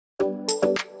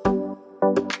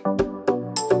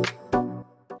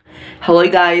Hello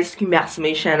guys, welcome back to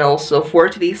my channel. So for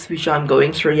today's video, I'm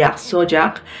going to react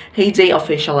XODIAC HEYDAY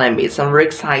official MV. So I'm very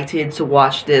excited to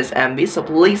watch this MV. So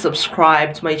please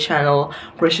subscribe to my channel,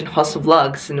 Christian Hustle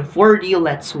Vlogs. And for you,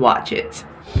 let's watch it.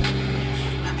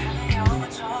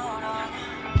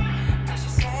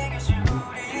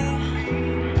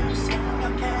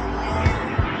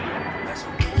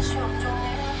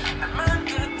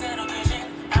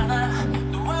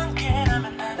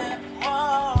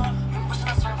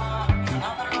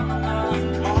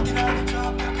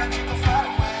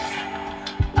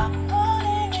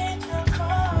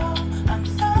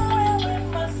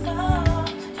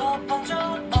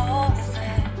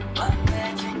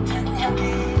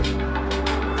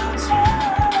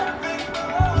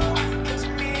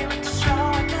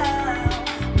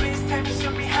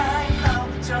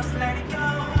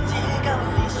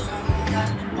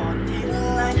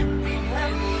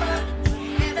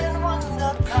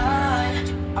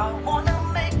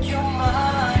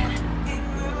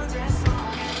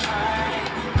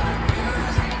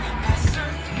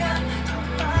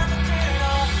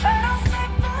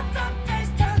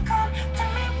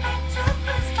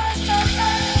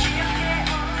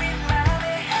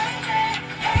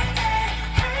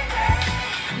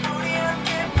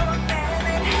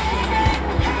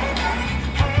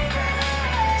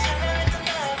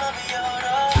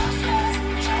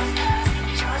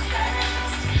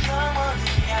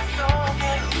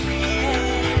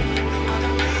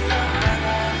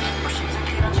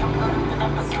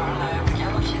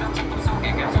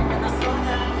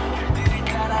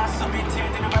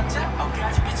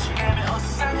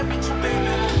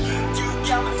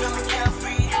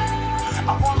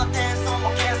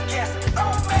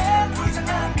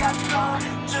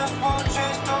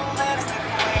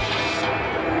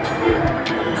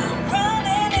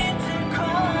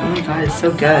 Oh my god, it's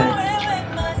so good.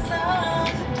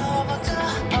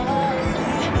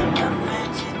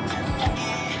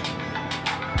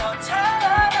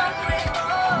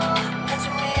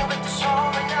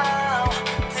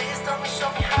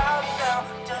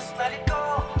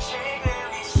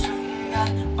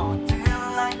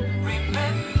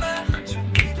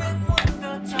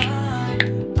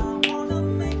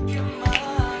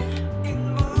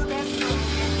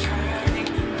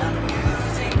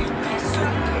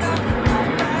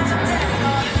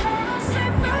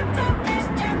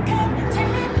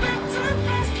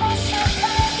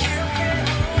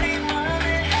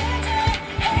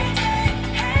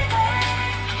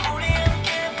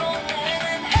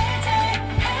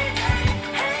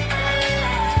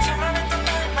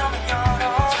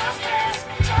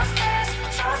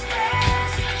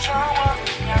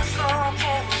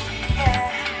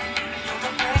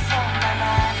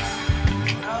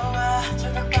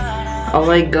 Oh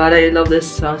my god, I love this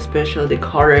song, especially the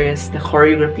chorus. The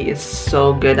choreography is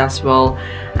so good as well.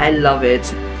 I love it.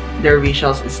 Their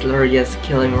visuals is literally just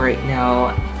killing right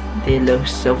now. They look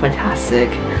so fantastic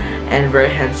and very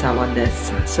handsome on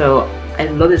this. So I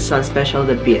love this song,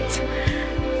 especially the beat.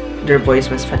 Their voice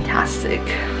was fantastic.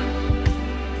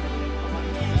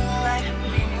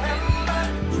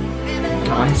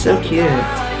 Oh, it's so cute.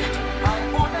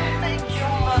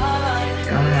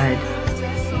 God.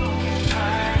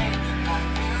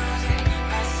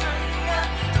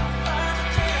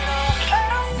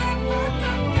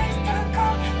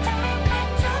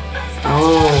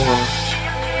 Oh.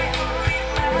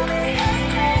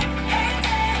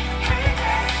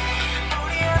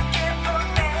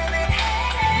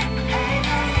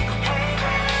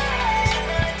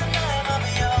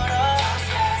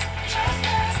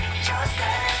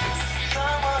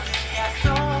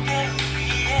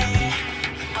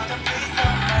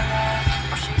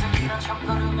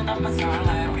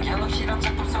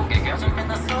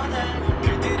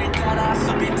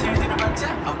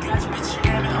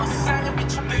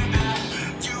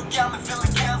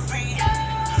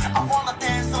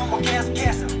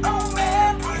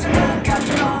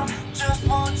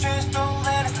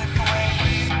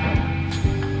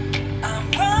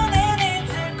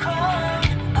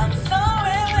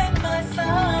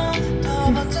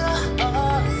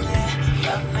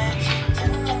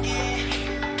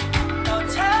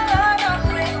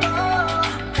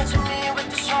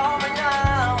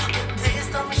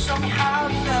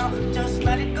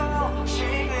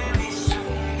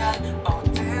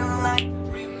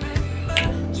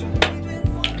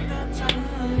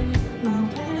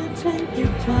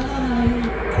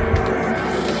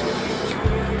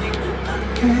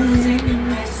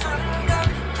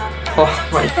 Oh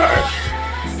my god.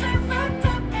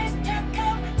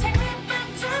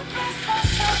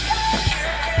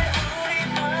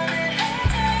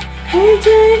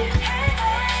 HEYDAY.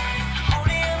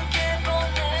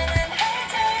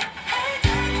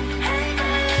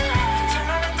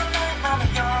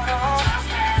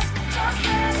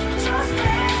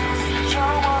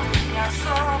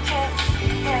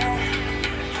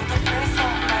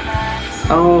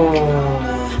 Oh.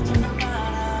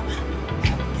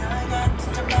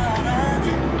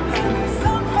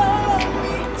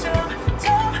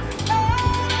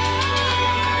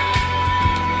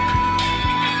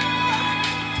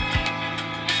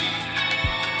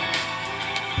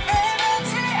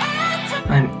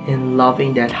 I'm in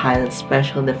loving that highlight,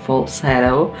 especially the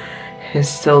falsetto. It's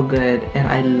so good and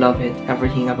I love it,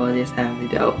 everything about this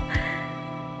MV though.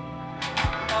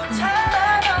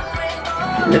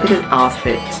 Look at that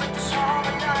outfit.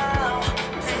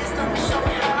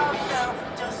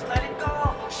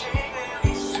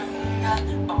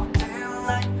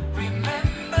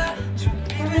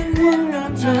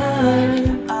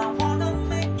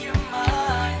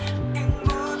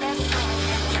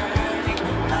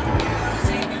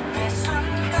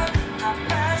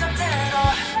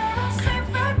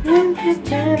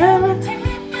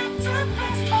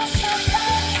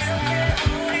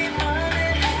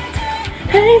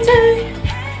 Heyday.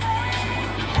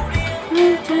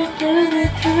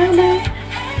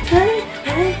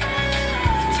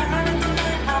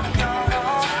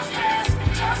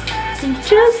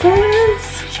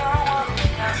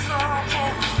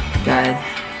 God.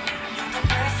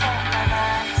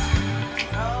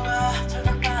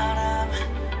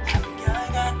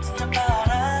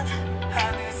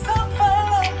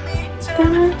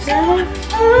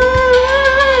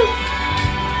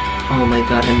 Oh my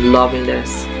god, I'm loving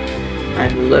this.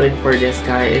 I'm living for this,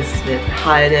 guys. The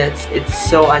highlights, it's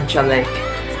so angelic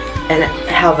and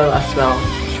heaven as well.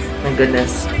 My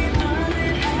goodness,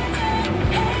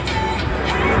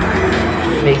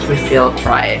 it makes me feel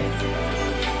cry.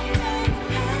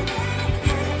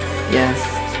 Yes.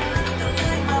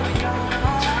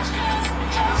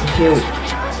 Okay,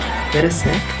 wait a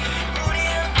sec.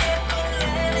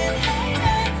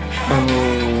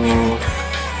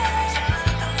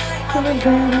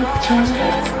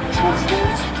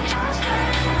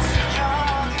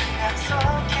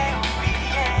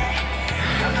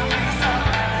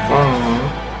 Oh.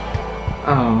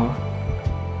 Oh.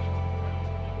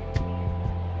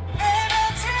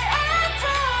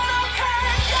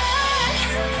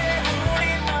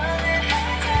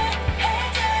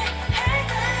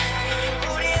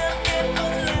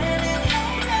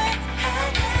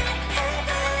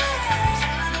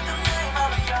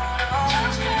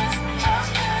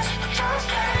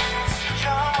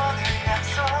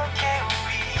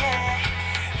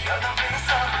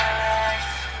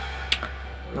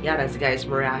 Yeah, that's guys,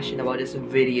 my reaction about this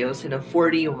videos and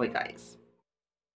 40 of my guys.